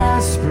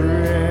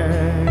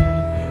desperate.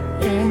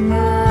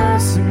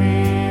 Immerse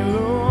me,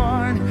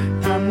 Lord.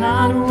 I'm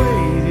not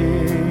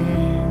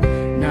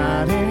waiting,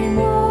 not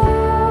anymore.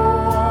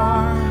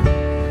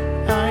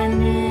 I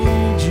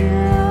need you,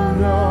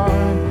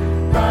 Lord.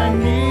 I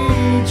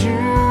need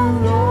you,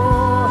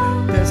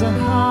 Lord. There's a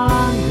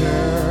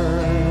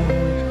hunger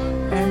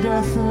and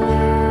a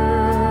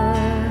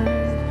thirst.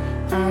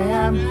 I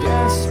am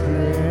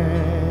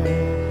desperate.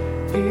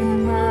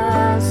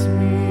 Immerse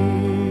me.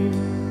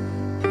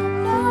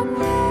 Not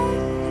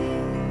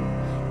waiting,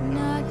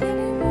 not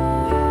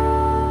anymore.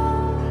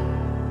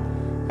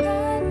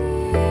 I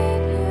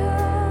need you,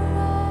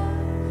 Lord.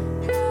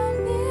 I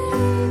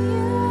need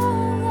you,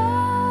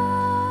 Lord.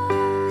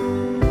 We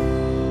need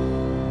you.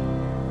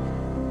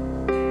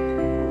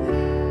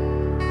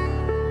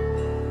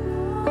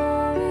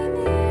 Lord, we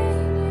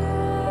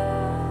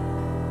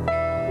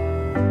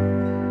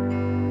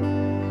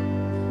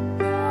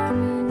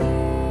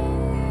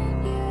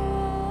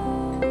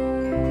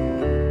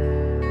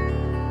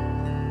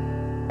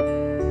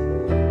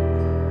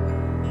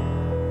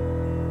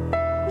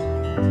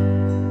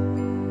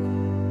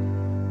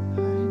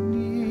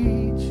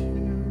need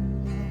you.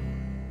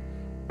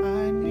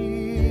 I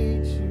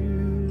need you,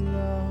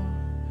 Lord.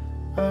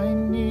 I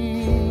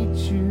need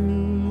you,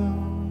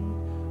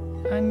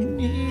 Lord. I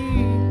need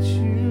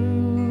you,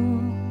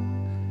 Lord.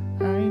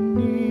 I need you. I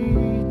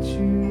need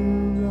you,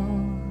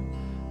 Lord.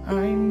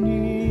 I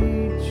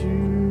need you,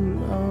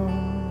 Lord.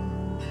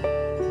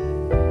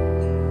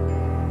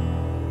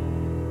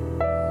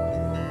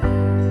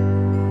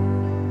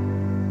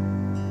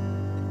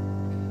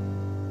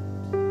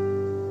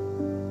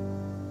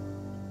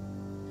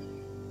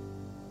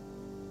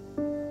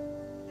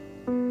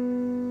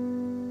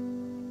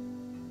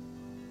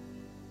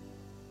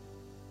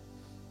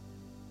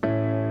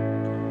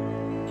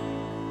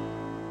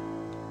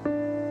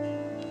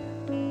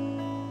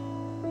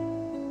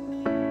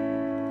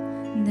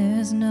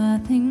 There's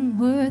nothing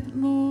worth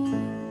more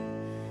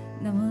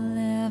that will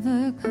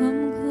ever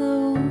come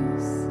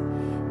close.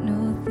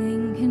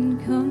 Nothing can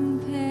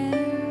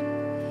compare.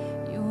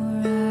 You're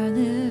our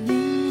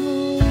living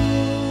hope.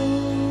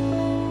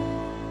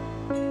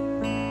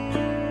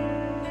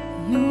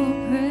 Your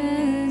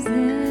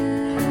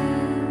presence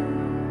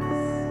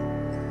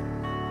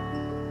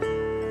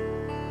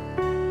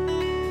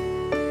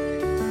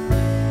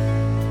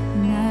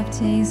and I've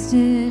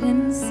tasted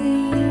and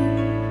seen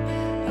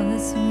of the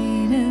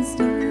sweetest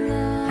of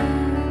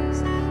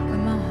loves,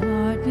 when my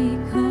heart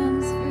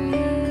becomes free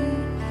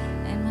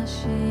and my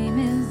shame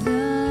is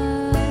undone.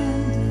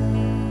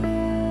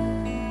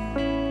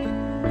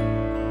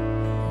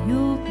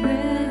 Your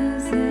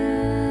presence,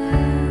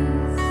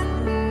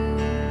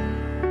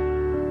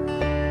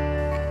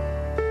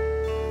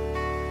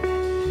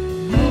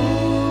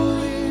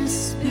 Holy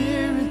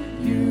Spirit,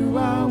 you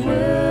are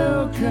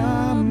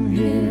welcome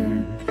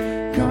here.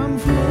 Come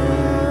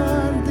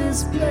flood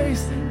this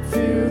place and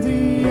fill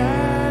the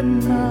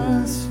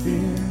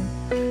atmosphere.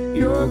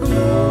 Your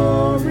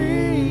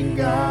glory,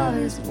 God,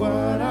 is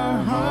what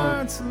our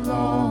hearts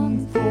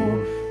long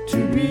for. To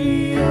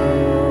be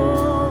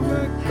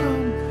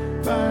overcome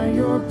by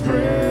your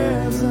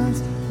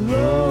presence,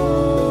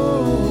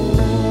 Lord.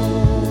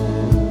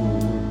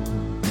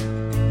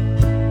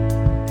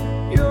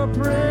 Your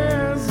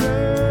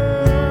presence,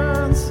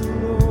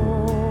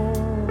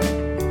 Lord.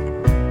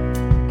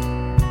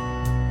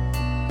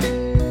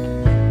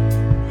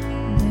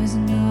 there's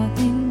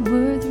nothing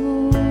worth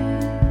more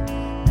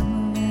that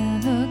will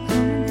ever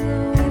come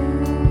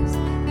close.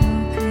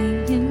 Nothing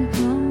can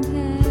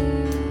compare.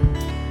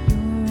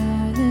 You're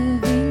our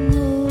living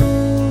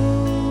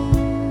hope.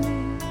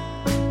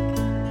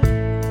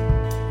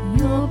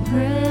 Your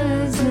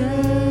presence,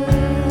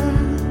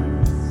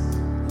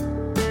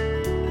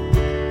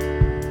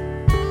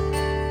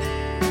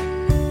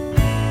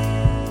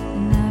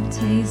 and I've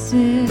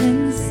tasted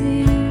and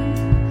seen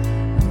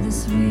of the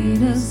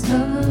sweetest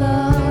of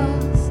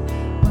loves,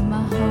 when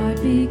my heart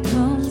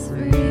becomes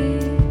free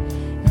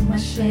and my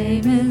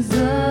shame is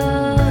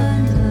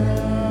undone.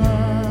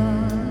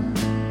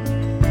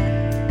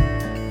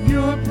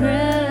 Your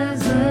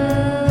presence,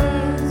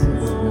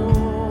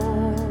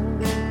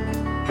 Lord.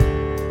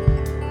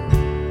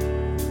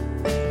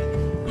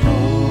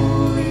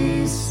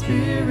 Holy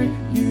Spirit,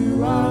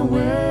 you are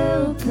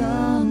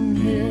welcome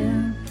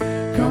here.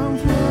 Come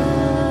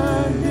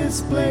flood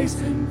this place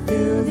and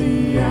fill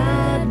the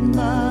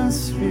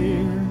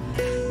atmosphere.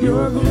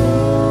 Your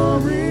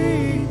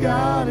glory,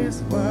 God,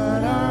 is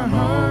what our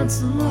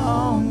hearts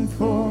long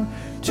for.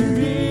 To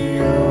be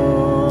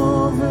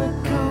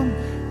overcome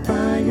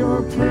by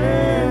your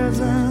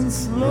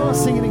presence, Lord.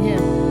 Sing it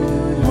again.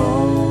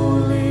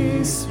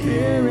 Holy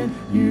Spirit,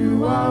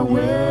 you are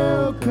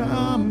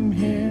welcome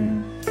here.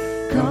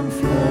 Come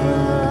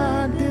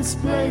flood this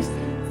place,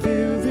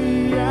 fill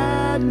the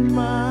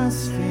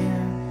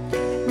atmosphere.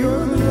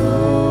 Your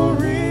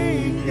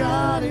glory,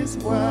 God, is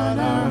what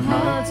our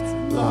hearts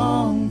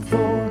long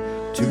for.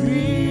 To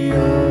be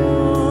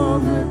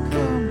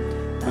overcome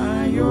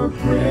by your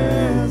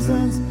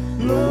presence,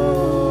 Lord.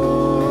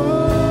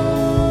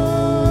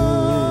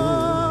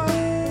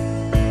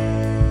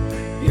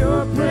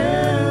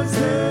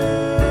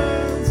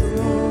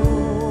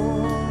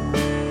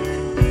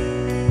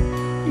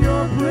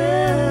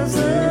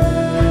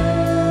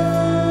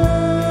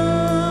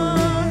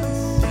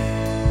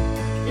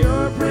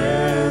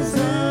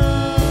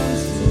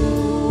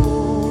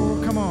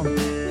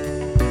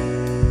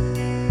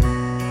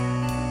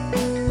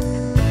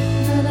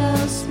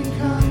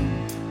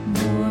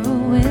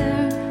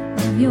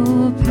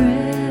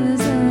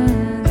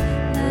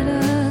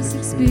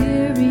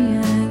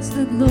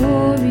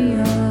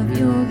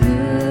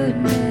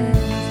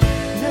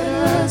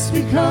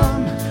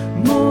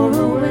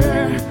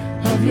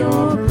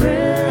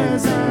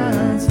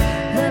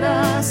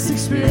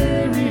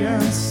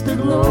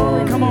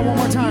 glory. Come on, one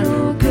more time.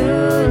 Your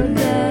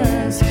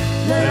goodness.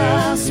 Let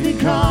us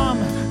become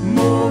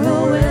more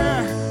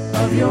aware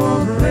of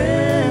your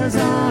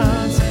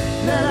presence.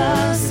 Let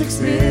us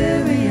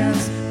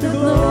experience the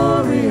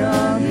glory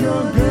of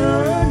your goodness.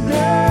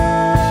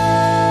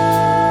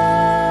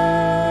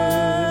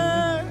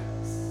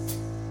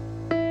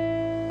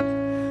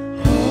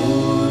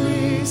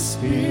 Holy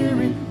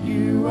Spirit,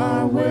 you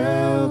are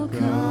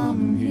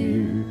welcome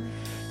here.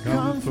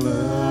 Come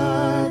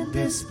flood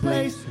this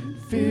place and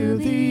fill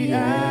the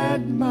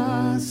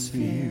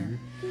atmosphere.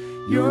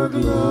 Your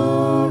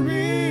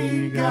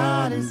glory,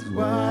 God, is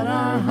what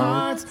our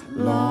hearts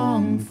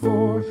long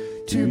for,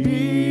 to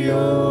be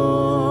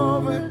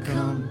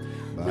overcome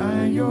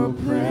by your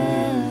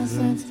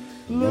presence,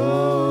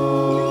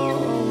 Lord.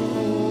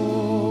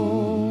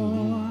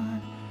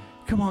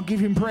 Come on, give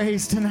him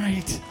praise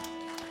tonight.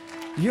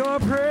 Your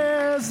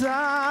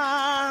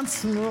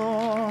presence,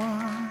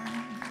 Lord.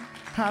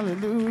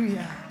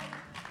 Hallelujah.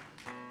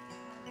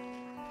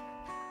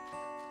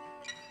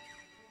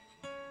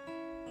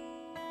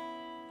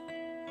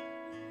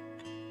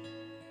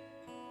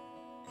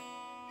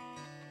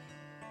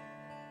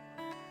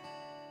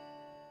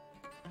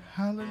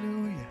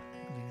 Hallelujah.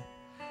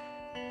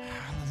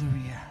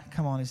 Hallelujah.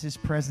 Come on, is his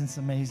presence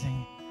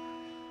amazing?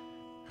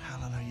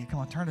 Hallelujah.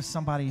 Come on, turn to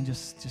somebody and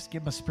just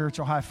give them a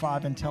spiritual high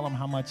five and tell them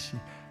how much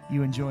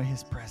you enjoy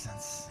his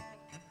presence.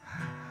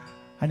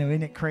 I know,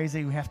 isn't it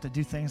crazy we have to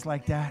do things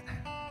like that?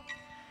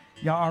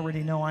 Y'all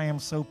already know I am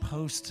so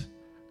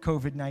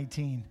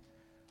post-COVID-19.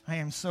 I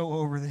am so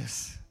over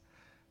this.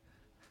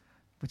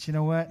 But you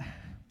know what?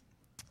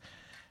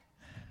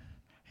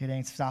 It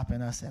ain't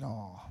stopping us at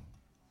all.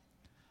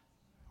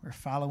 We're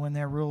following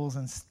their rules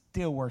and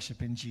still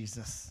worshiping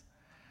Jesus.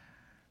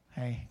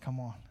 Hey, come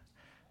on.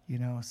 You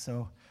know,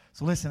 so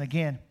listen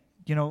again,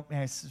 you know,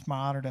 it's my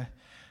honor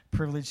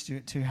privilege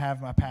to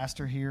have my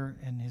pastor here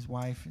and his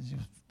wife. He's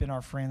been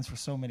our friends for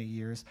so many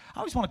years. I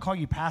always want to call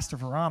you Pastor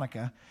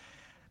Veronica,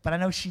 but I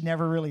know she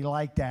never really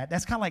liked that.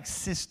 That's kind of like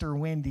Sister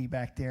Wendy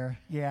back there.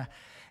 Yeah.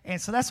 And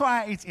so that's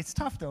why it's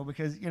tough, though,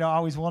 because, you know, I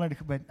always wanted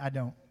to, but I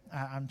don't.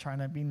 I'm trying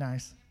to be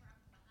nice.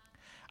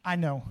 I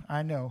know.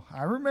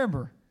 I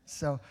remember.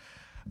 So,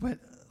 but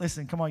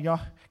listen, come on, y'all.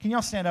 Can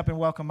y'all stand up and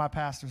welcome my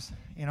pastors?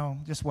 You know,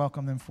 just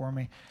welcome them for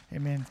me.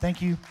 Amen. Thank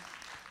you.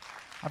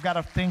 I've got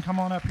a thing. Come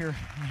on up here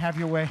and have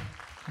your way.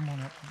 Come on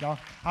up, y'all.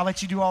 I'll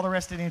let you do all the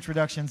rest of the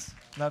introductions.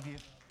 Love you.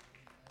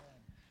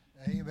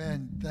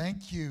 Amen.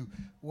 Thank you.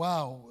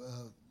 Wow.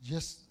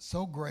 Just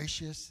so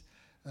gracious.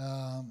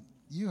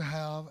 You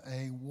have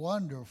a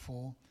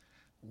wonderful,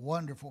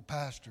 wonderful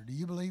pastor. Do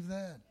you believe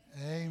that?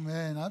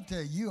 Amen. I'm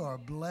telling you, you are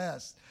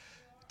blessed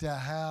to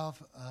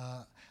have.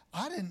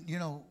 I didn't, you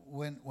know,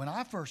 when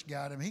I first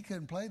got him, he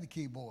couldn't play the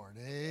keyboard.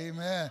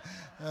 Amen.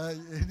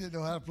 He didn't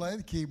know how to play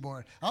the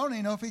keyboard. I don't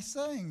even know if he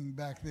sang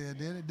back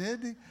then,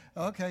 did he?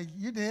 Okay,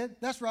 you did.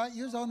 That's right.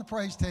 You was on the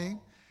praise team.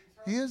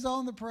 He was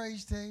on the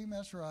praise team.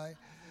 That's right.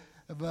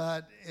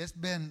 But that's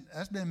been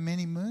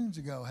many moons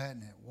ago,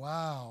 hadn't it?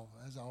 Wow.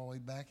 That's all the way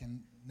back in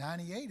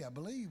 98, I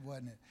believe,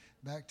 wasn't it?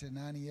 Back to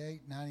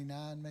 98,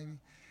 99 maybe.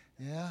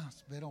 Yeah,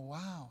 it's been a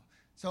while.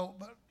 So,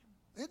 but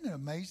isn't it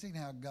amazing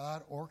how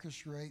God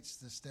orchestrates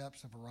the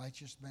steps of a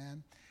righteous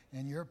man?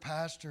 And your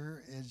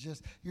pastor is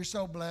just, you're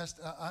so blessed.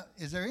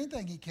 Is there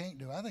anything he can't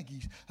do? I think you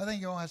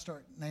all have to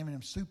start naming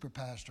him super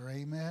pastor.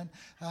 Amen.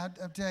 I'm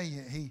telling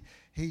you,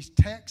 he's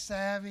tech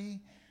savvy.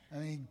 I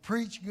mean, he can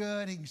preach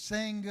good, he can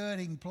sing good,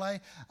 he can play.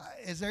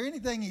 Is there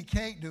anything he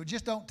can't do?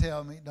 Just don't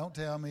tell me. Don't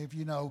tell me. If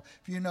you know,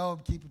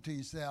 keep it to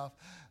yourself.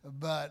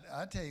 But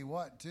I tell you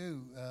what,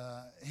 too,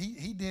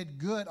 he did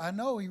good. I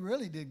know he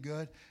really did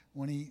good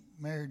when he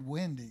married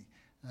Wendy.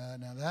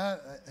 Now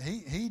that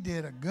he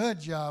did a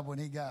good job when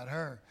he got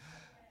her.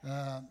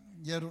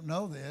 You don't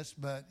know this,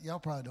 but y'all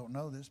probably don't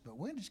know this, but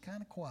Wendy's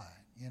kind of quiet.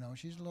 You know,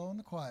 she's a little on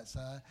the quiet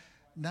side.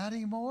 Not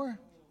anymore.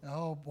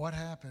 Oh, what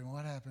happened?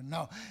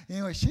 No.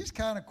 Anyway, she's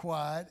kind of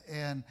quiet,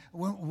 and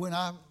when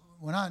I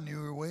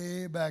knew her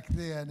way back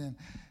then,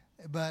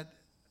 but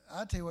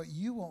I tell you what,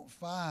 you won't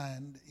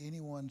find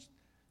anyone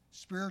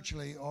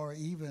spiritually or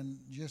even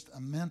just a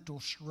mental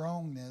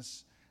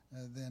strongness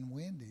than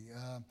Wendy.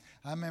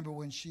 I remember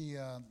when she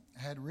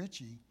had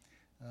Richie.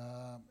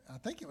 I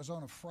think it was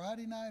on a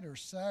Friday night or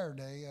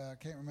Saturday. I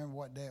can't remember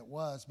what day it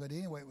was, but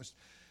anyway,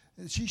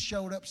 she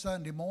showed up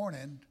Sunday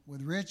morning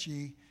with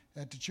Richie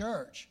at the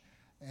church.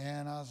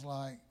 And I was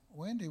like,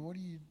 Wendy, what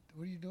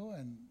are you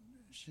doing?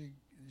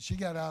 She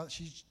got out.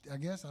 I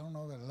guess, I don't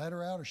know, they let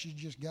her out or she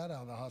just got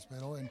out of the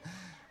hospital. And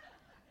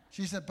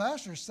she said,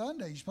 Pastor,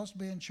 Sunday, you're supposed to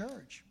be in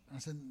church. I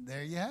said,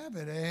 there you have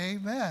it.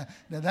 Amen.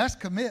 Now that's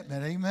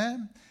commitment.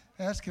 Amen.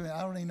 That's commitment.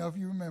 I don't even know if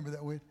you remember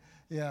that.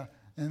 Yeah.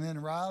 And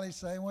then Riley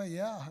same way.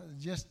 Yeah.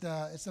 Just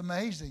it's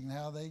amazing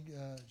how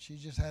she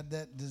just had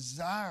that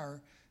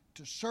desire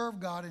to serve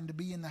God and to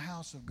be in the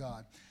house of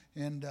God.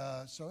 And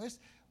so it's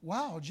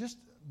wow, just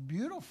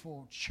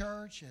beautiful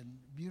church and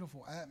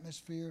beautiful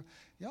atmosphere.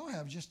 Y'all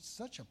have just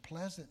such a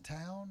pleasant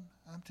town.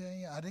 I'm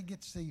telling you, I didn't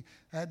get to see.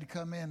 I had to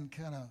come in and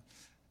kind of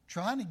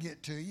trying to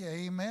get to you.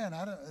 Amen.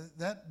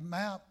 That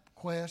map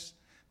quest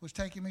was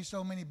taking me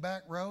so many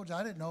back roads.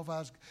 I didn't know if I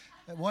was,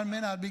 at one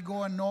minute I'd be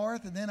going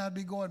north, and then I'd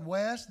be going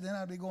west, then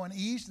I'd be going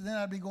east, and then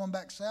I'd be going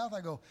back south.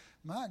 I go,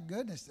 my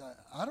goodness,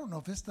 I don't know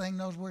if this thing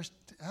knows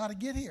how to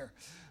get here.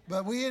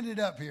 But we ended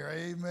up here,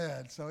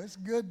 amen. So it's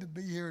good to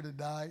be here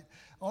tonight.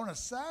 On a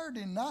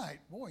Saturday night,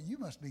 boy, you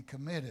must be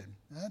committed.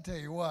 I tell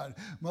you what,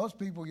 most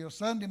people,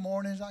 Sunday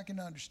mornings, I can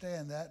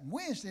understand that. And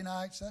Wednesday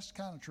nights, that's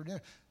kind of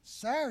tradition.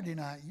 Saturday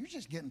night, you're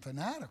just getting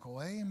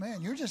fanatical,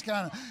 amen. You're just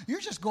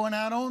going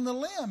out on the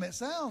limb, it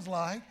sounds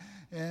like.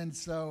 And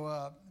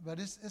so, but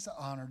it's an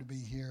honor to be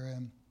here,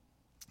 and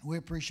we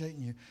appreciate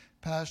you.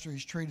 Pastor,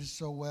 he's treated us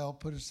so well,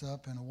 put us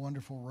up in a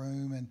wonderful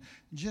room, and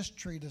just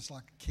treat us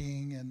like a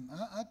king. And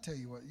I tell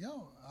you what,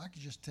 I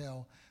could just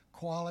tell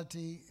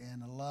quality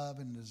and a love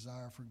and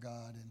desire for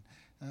God.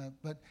 And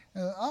but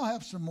I'll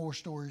have some more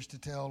stories to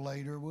tell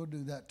later. We'll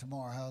do that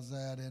tomorrow. How's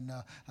that? And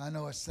I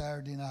know it's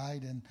Saturday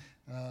night, and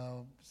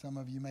some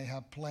of you may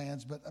have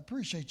plans, but I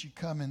appreciate you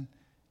coming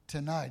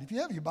tonight. If you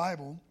have your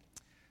Bible,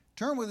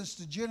 turn with us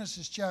to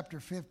Genesis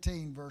chapter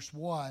 15, verse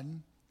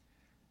 1.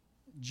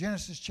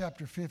 Genesis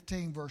chapter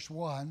 15, verse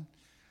 1.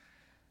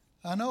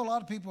 I know a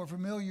lot of people are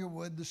familiar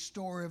with the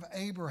story of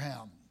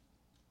Abraham.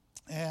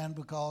 And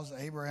because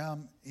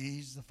Abraham,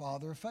 he's the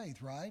father of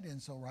faith, right?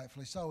 And so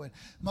rightfully so. And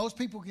most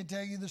people can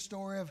tell you the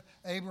story of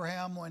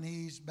Abraham when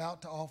he's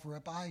about to offer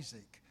up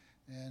Isaac.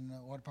 And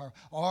what power.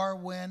 Or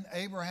when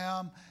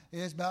Abraham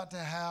is about to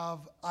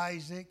have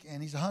Isaac,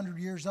 and he's 100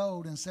 years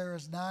old, and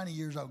Sarah's 90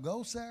 years old.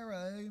 Go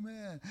Sarah,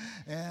 amen.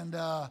 And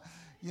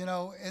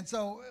and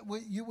so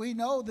we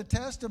know the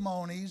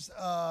testimonies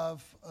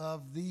of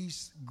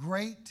these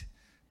great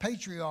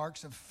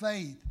patriarchs of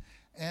faith,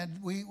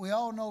 and we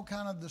all know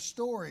kind of the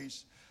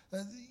stories.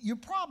 You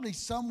probably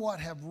somewhat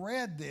have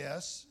read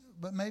this,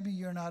 but maybe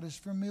you're not as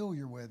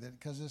familiar with it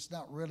because it's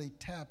not really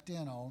tapped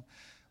in on.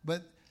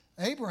 But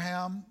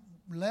Abraham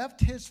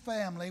left his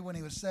family when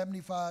he was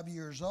 75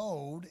 years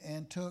old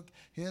and took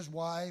his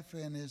wife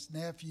and his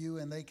nephew,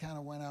 and they kind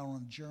of went out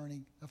on a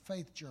journey, a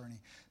faith journey.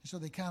 So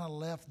they kind of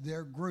left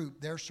their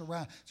group, their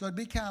surround. So it'd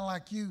be kind of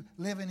like you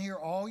living here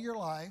all your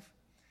life,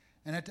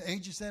 and at the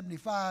age of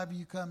 75,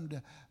 you come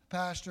to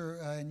Pastor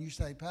and you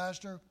say,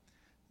 Pastor,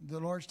 the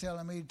Lord's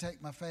telling me to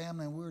take my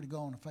family and we're to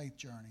go on a faith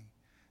journey.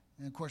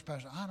 And of course,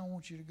 Pastor, I don't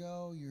want you to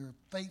go. You're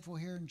faithful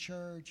here in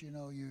church.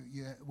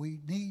 We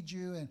need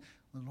you, and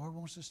the Lord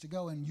wants us to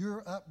go. And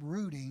you're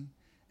uprooting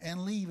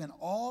and leaving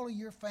all of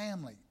your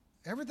family,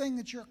 everything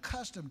that you're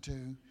accustomed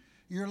to,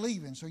 you're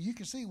leaving. So you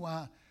can see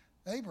why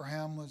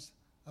Abraham was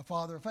a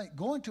father of faith.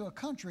 Going to a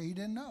country he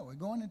didn't know,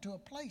 going into a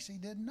place he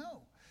didn't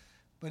know.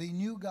 But he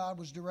knew God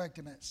was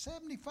directing him at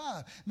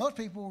 75. Most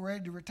people were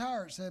ready to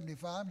retire at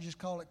 75 and just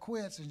call it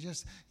quits and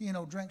just,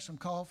 drink some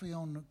coffee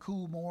on the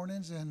cool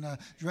mornings and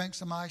drink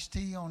some iced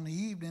tea on the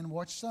evening and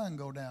watch the sun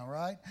go down,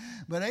 right?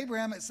 But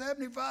Abraham at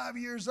 75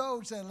 years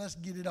old said, let's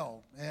get it on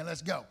and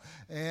let's go.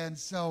 And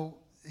so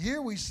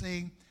here we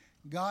see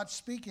God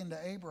speaking to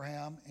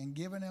Abraham and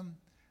giving him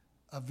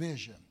a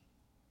vision.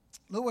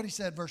 Look what he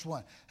said, verse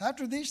 1.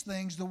 After these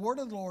things, the word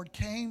of the Lord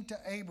came to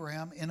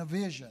Abraham in a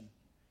vision,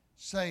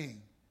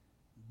 saying,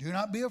 do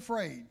not be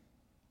afraid,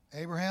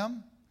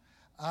 Abram,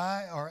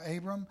 I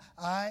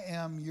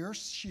am your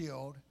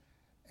shield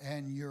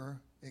and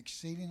your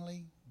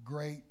exceedingly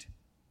great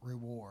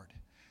reward.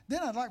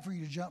 Then I'd like for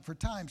you to jump, for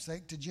time's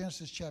sake, to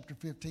Genesis chapter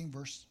 15,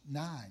 verse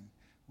 9.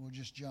 We'll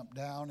just jump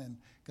down, and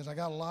because I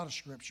got a lot of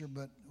scripture,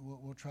 but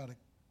we'll try to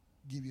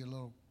give you a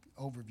little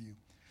overview.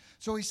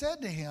 So he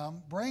said to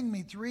him, bring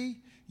me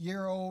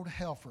 3-year-old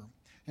heifer,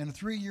 and a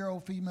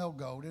 3-year-old female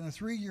goat, and a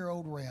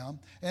 3-year-old ram,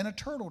 and a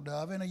turtle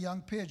dove, and a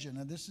young pigeon.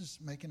 And this is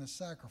making a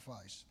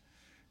sacrifice.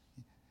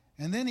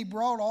 And then he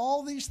brought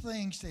all these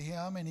things to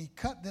him, and he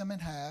cut them in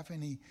half,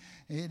 and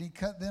he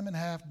cut them in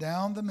half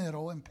down the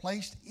middle, and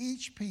placed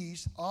each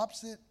piece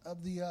opposite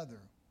of the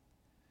other.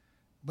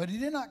 But he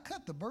did not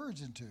cut the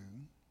birds in two.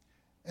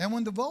 And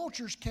when the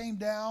vultures came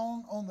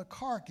down on the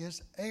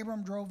carcass,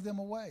 Abram drove them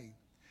away.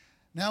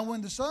 Now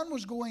when the sun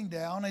was going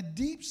down, a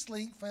deep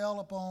sleep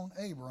fell upon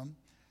Abram,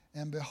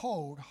 and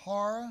behold,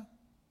 horror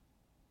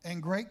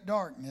and great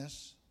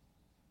darkness.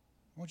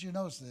 I want you to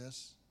notice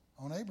this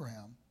on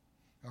Abram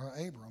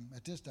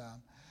at this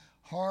time.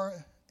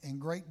 Horror and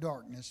great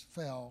darkness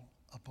fell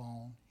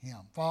upon him.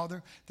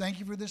 Father, thank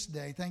you for this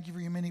day. Thank you for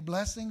your many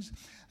blessings.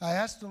 I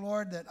ask the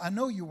Lord that I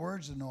know your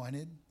word's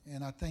anointed,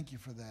 and I thank you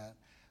for that.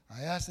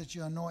 I ask that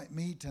you anoint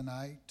me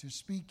tonight to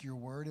speak your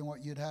word and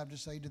what you'd have to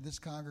say to this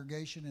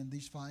congregation and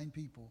these fine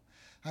people.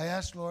 I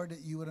ask, Lord,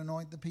 that you would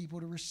anoint the people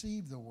to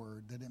receive the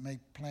word, that it may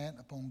plant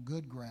upon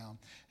good ground,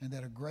 and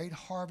that a great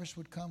harvest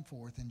would come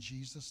forth in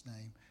Jesus'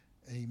 name.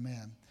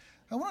 Amen.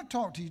 I want to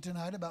talk to you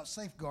tonight about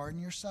safeguarding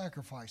your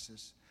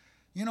sacrifices.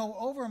 You know,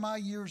 over my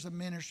years of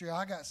ministry,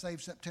 I got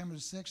saved September the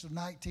 6th of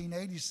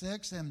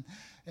 1986,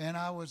 and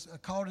I was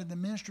called in the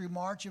ministry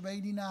March of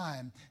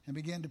 89 and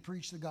began to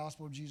preach the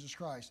gospel of Jesus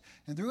Christ.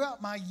 And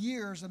throughout my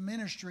years of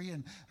ministry,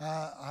 and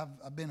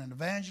I've been an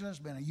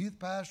evangelist, been a youth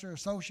pastor,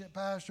 associate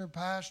pastor,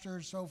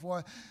 pastor, so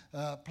forth,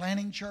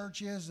 planting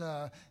churches,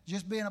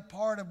 just being a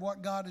part of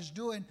what God is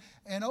doing.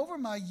 And over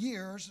my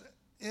years,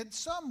 it's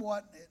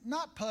somewhat,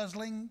 not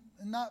puzzling,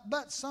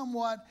 but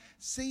somewhat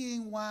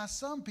seeing why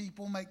some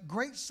people make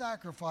great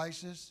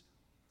sacrifices,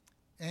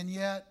 and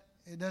yet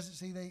it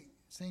doesn't they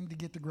seem to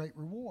get the great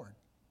reward.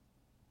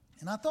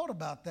 And I thought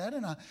about that,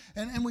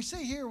 and we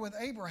see here with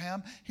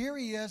Abraham, here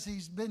he is,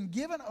 he's been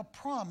given a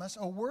promise,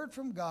 a word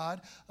from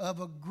God of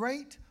a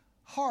great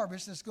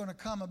harvest that's going to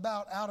come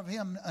about out of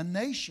him, a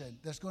nation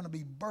that's going to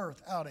be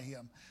birthed out of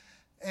him.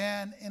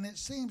 And it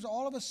seems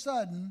all of a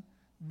sudden,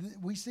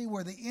 we see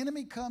where the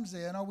enemy comes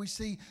in, or we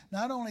see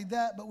not only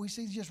that, but we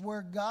see just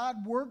where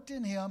God worked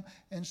in him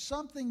and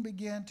something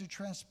began to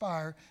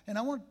transpire. And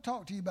I want to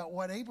talk to you about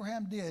what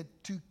Abraham did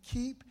to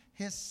keep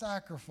his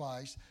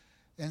sacrifice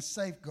and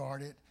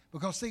safeguard it.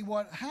 Because see,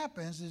 what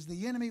happens is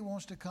the enemy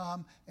wants to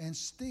come and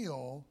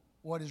steal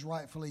what is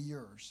rightfully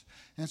yours.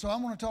 And so I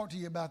want to talk to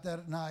you about that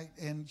at night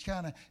and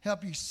kind of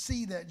help you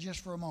see that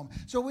just for a moment.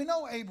 So we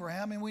know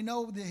Abraham, and we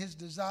know his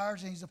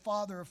desires, and he's a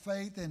father of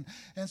faith. And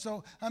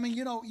so, I mean,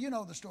 you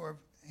know the story of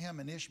him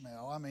and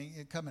Ishmael. I mean,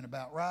 it coming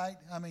about, right?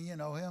 I mean, you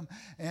know him.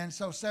 And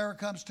so Sarah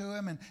comes to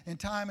him, and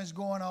time is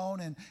going on.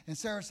 And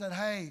Sarah said,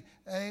 hey,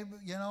 Abe,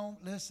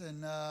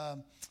 listen,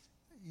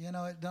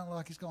 it doesn't look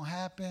like it's going to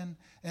happen.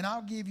 And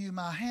I'll give you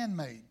my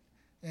handmaid.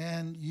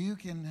 And you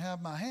can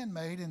have my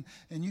handmaid,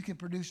 and you can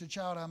produce a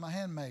child out of my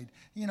handmaid.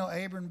 You know,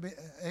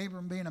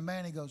 Abram being a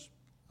man, he goes,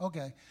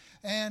 okay.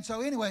 And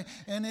so anyway,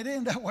 and it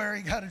ended up where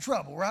he got in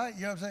trouble, right?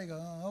 You know what I'm saying?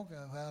 Oh, okay,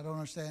 well, I don't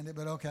understand it,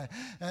 but okay.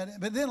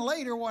 But then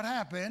later what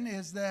happened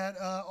is that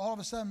all of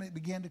a sudden it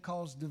began to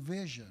cause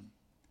division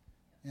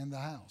in the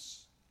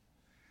house.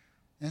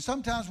 And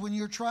sometimes when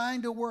you're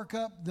trying to work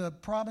up the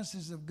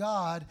promises of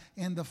God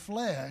in the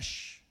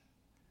flesh,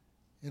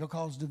 it'll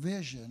cause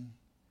division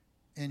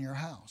in your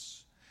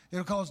house.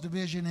 It'll cause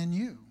division in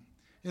you.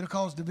 It'll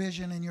cause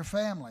division in your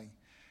family.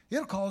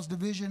 It'll cause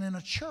division in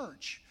a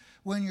church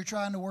when you're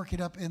trying to work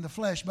it up in the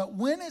flesh. But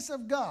when it's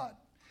of God,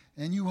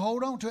 and you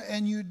hold on to it,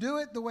 and you do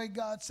it the way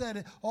God said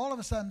it, all of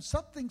a sudden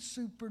something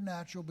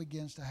supernatural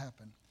begins to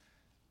happen.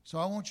 So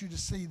I want you to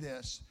see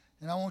this,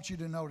 and I want you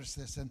to notice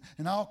this. And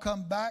I'll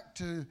come back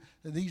to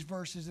these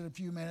verses in a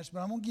few minutes, but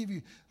I'm going to give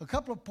you a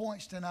couple of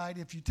points tonight.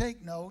 If you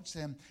take notes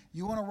and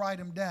you want to write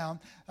them down,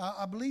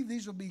 I believe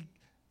these will be,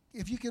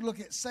 if you could look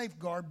at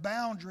safeguard,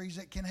 boundaries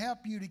that can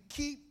help you to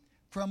keep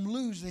from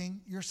losing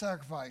your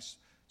sacrifice.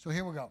 So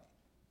here we go.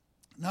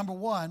 Number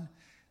one,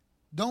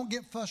 don't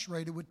get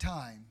frustrated with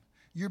time.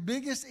 Your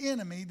biggest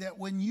enemy, that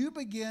when you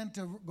begin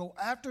to go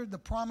after the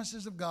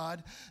promises of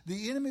God,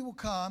 the enemy will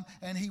come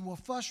and he will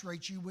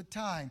frustrate you with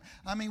time.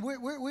 I mean,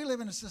 we live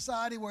in a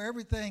society where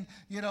everything,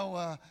 you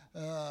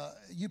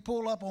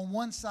pull up on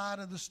one side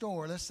of the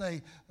store. Let's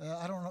say,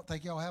 I don't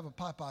think y'all have a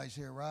Popeyes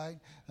here, right?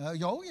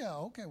 Oh, yeah,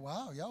 okay,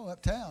 wow, y'all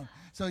uptown.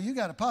 So you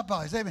got a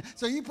Popeyes. Amen.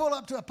 So you pull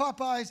up to a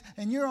Popeyes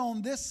and you're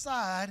on this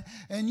side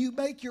and you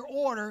make your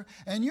order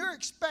and you're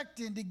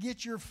expecting to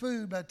get your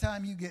food by the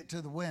time you get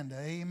to the window.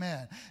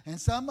 Amen.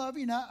 And some of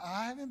you, now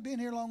I haven't been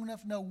here long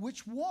enough to know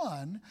which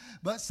one,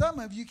 but some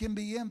of you can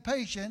be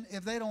impatient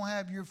if they don't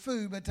have your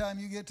food by the time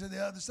you get to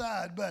the other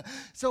side. But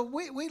so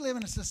we live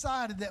in a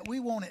society that we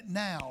want it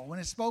now when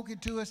it's spoken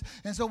to us.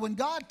 And so when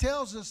God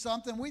tells us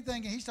something, we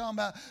think he's talking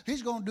about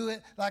he's going to do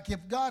it. Like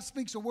if God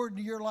speaks a word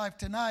into your life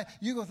tonight,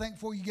 you're going to think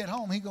before you get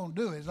home, he's going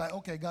to do it. It's like,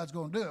 okay, God's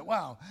going to do it.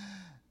 Wow.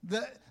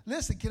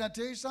 Listen, can I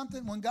tell you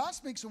something? When God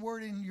speaks a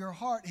word in your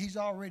heart, he's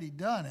already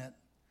done it.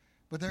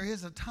 But there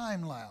is a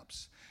time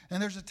lapse.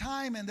 And there's a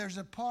time and there's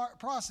a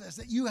process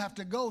that you have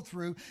to go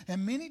through.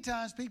 And many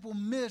times people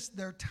miss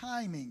their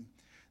timing.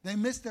 They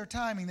miss their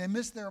timing. They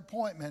miss their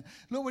appointment.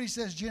 Look what he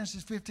says,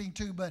 Genesis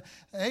 15:2. But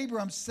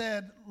Abram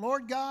said,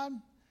 Lord God,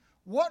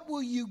 what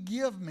will you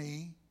give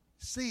me,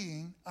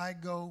 seeing I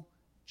go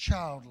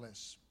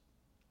childless?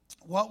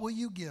 What will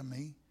you give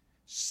me,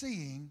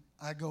 seeing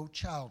I go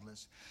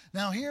childless?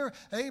 Now here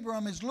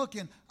Abram is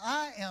looking.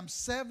 I am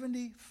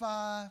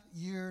 75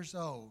 years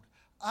old.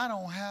 I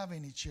don't have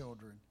any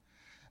children.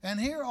 And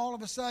here all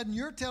of a sudden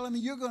you're telling me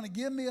you're going to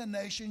give me a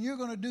nation. You're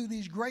going to do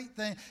these great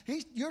things.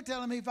 You're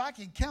telling me if I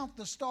can count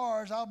the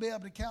stars, I'll be able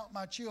to count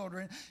my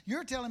children.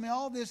 You're telling me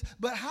all this.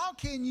 But how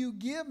can you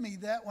give me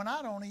that when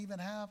I don't even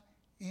have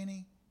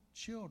any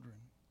children?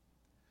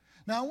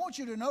 Now, I want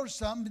you to notice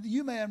something.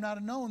 You may have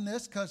not known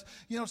this because,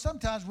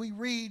 sometimes we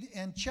read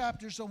in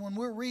chapters. So when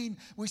we're reading,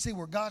 we see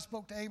where God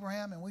spoke to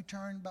Abraham, and we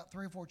turn about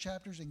 3 or 4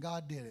 chapters, and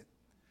God did it.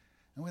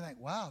 And we think,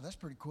 wow, that's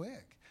pretty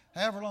quick.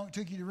 However long it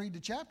took you to read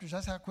the chapters,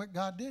 that's how quick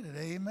God did it.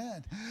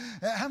 Amen.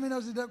 How many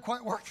knows it doesn't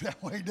quite work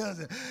that way, does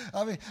it?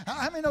 I mean,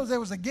 how many knows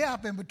there was a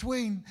gap in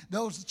between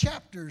those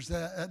chapters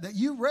that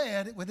you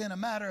read within a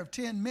matter of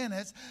 10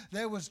 minutes?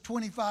 There was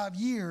 25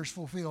 years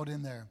fulfilled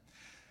in there.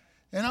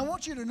 And I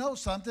want you to know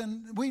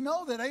something. We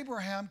know that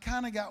Abraham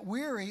kind of got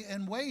weary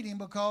in waiting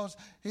because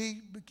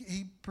he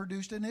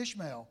produced an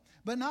Ishmael.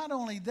 But not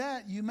only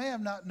that, you may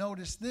have not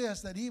noticed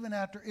this, that even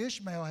after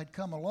Ishmael had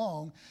come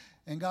along,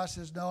 and God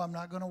says, no, I'm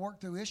not going to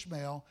work through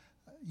Ishmael,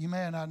 you may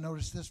have not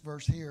noticed this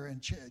verse here in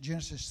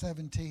Genesis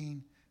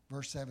 17,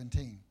 verse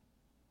 17.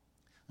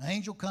 An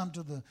angel come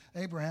to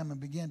Abraham and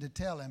began to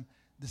tell him,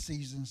 the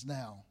season's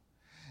now.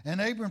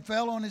 And Abram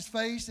fell on his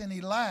face and he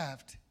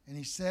laughed, and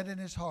he said in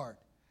his heart,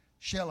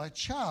 shall a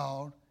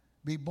child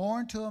be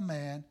born to a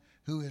man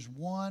who is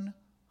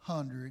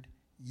 100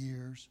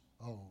 years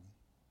old?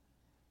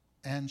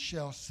 And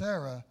shall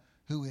Sarah,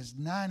 who is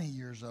 90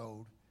 years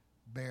old,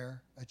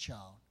 bear a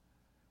child?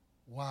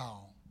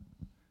 Wow.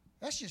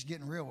 That's just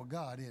getting real with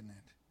God, isn't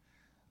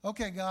it?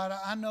 Okay, God,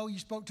 I know you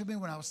spoke to me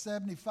when I was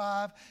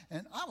 75,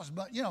 and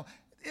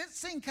it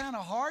seemed kind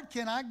of hard.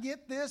 Can I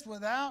get this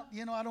without,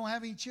 I don't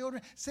have any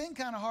children? It seemed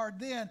kind of hard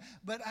then,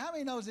 but how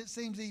many knows it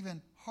seems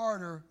even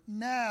harder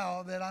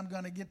now that I'm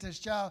going to get this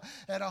child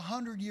at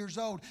 100 years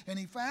old? And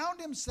he found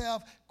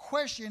himself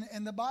questioning,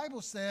 and the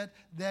Bible said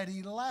that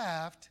he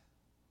laughed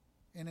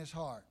in his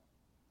heart.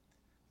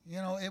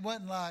 It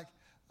wasn't like,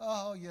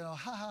 oh, ha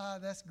ha,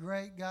 that's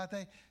great, God,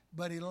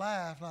 but he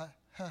laughed like,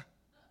 huh.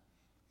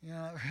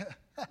 Yeah,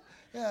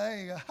 there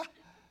you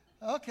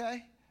go.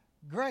 Okay,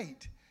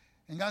 great.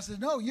 And God said,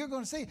 no, you're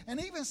going to see. And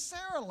even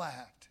Sarah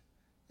laughed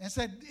and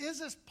said, is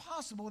this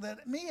possible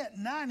that me at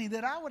 90,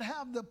 that I would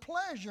have the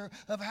pleasure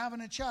of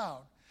having a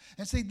child?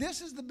 And see,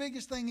 this is the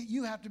biggest thing that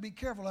you have to be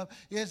careful of,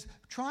 is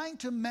trying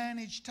to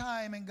manage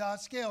time in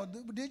God's scale.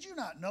 Did you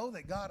not know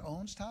that God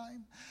owns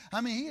time? I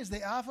mean, he is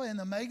the Alpha and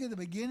the Omega, the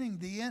beginning,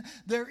 the end.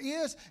 There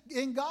is,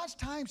 in God's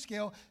time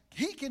scale,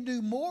 he can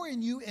do more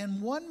in you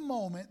in one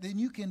moment than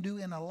you can do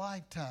in a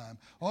lifetime.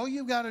 All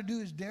you've got to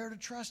do is dare to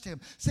trust him.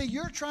 See,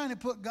 you're trying to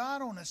put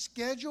God on a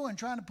schedule and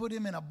trying to put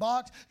him in a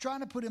box, trying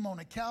to put him on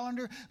a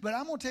calendar. But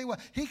I'm going to tell you what,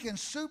 he can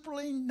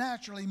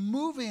supernaturally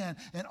move in,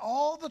 and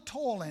all the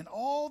toiling,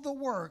 all the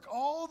work,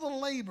 all the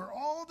labor,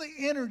 all the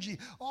energy,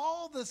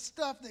 all the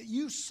stuff that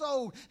you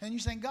sowed, and you're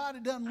saying, God,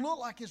 it doesn't look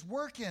like it's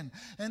working.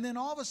 And then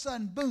all of a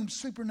sudden, boom,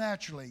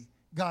 supernaturally,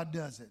 God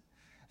does it.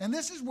 And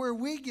this is where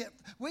we get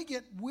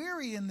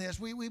weary in this.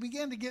 We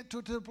begin to get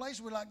to the place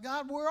where we're like,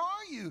 God, where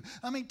are you?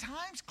 I mean,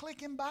 time's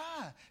clicking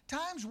by.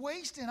 Time's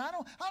wasting. I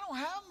don't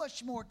have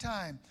much more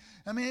time.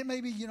 I mean, it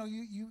may be,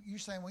 you're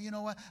saying, well, you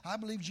know what? I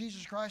believe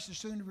Jesus Christ is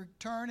soon to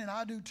return, and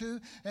I do too.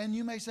 And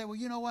you may say, well,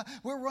 you know what?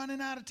 We're running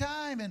out of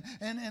time,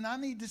 and I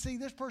need to see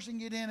this person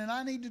get in, and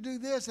I need to do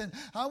this. And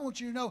I want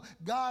you to know,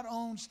 God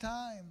owns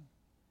time.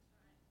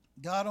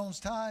 God owns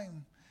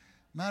time.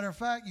 Matter of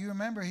fact, you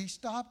remember he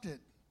stopped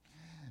it.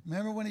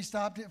 Remember when he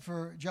stopped it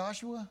for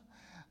Joshua?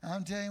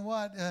 I'm telling you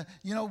what,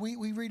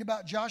 we read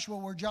about Joshua,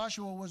 where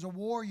Joshua was a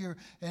warrior,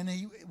 and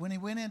when he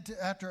went into,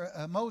 after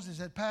Moses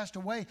had passed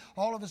away,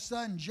 all of a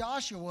sudden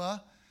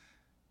Joshua,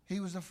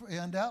 he was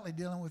undoubtedly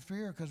dealing with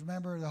fear, because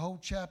remember the whole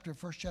chapter,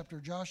 first chapter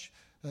of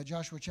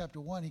Joshua chapter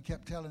 1, he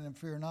kept telling them,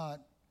 fear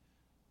not,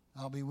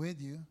 I'll be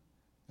with you.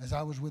 As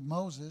I was with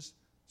Moses,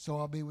 so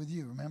I'll be with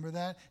you. Remember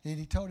that? And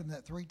he told him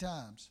that 3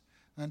 times.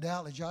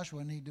 Undoubtedly,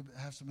 Joshua needed to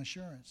have some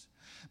assurance.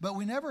 But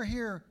we never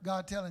hear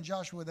God telling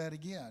Joshua that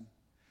again.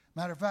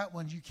 Matter of fact,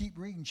 when you keep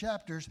reading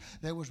chapters,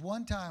 there was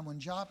one time when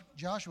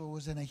Joshua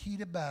was in a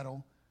heated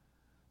battle.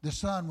 The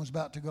sun was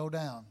about to go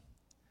down.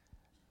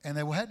 And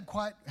they hadn't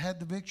quite had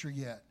the victory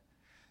yet.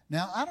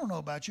 Now, I don't know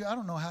about you. I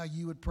don't know how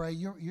you would pray.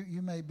 You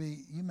may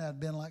have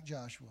been like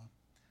Joshua.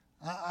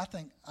 I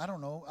don't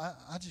know.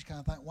 I just kind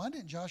of think, why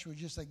didn't Joshua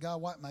just say,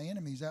 God, wipe my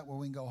enemies out where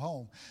we can go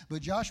home?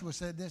 But Joshua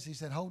said this. He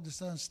said, hold the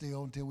sun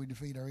still until we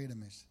defeat our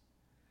enemies.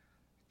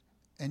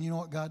 And you know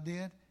what God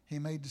did? He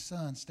made the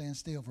sun stand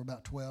still for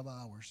about 12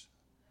 hours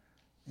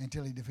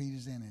until he defeated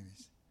his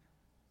enemies.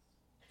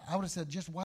 I would have said, just wipe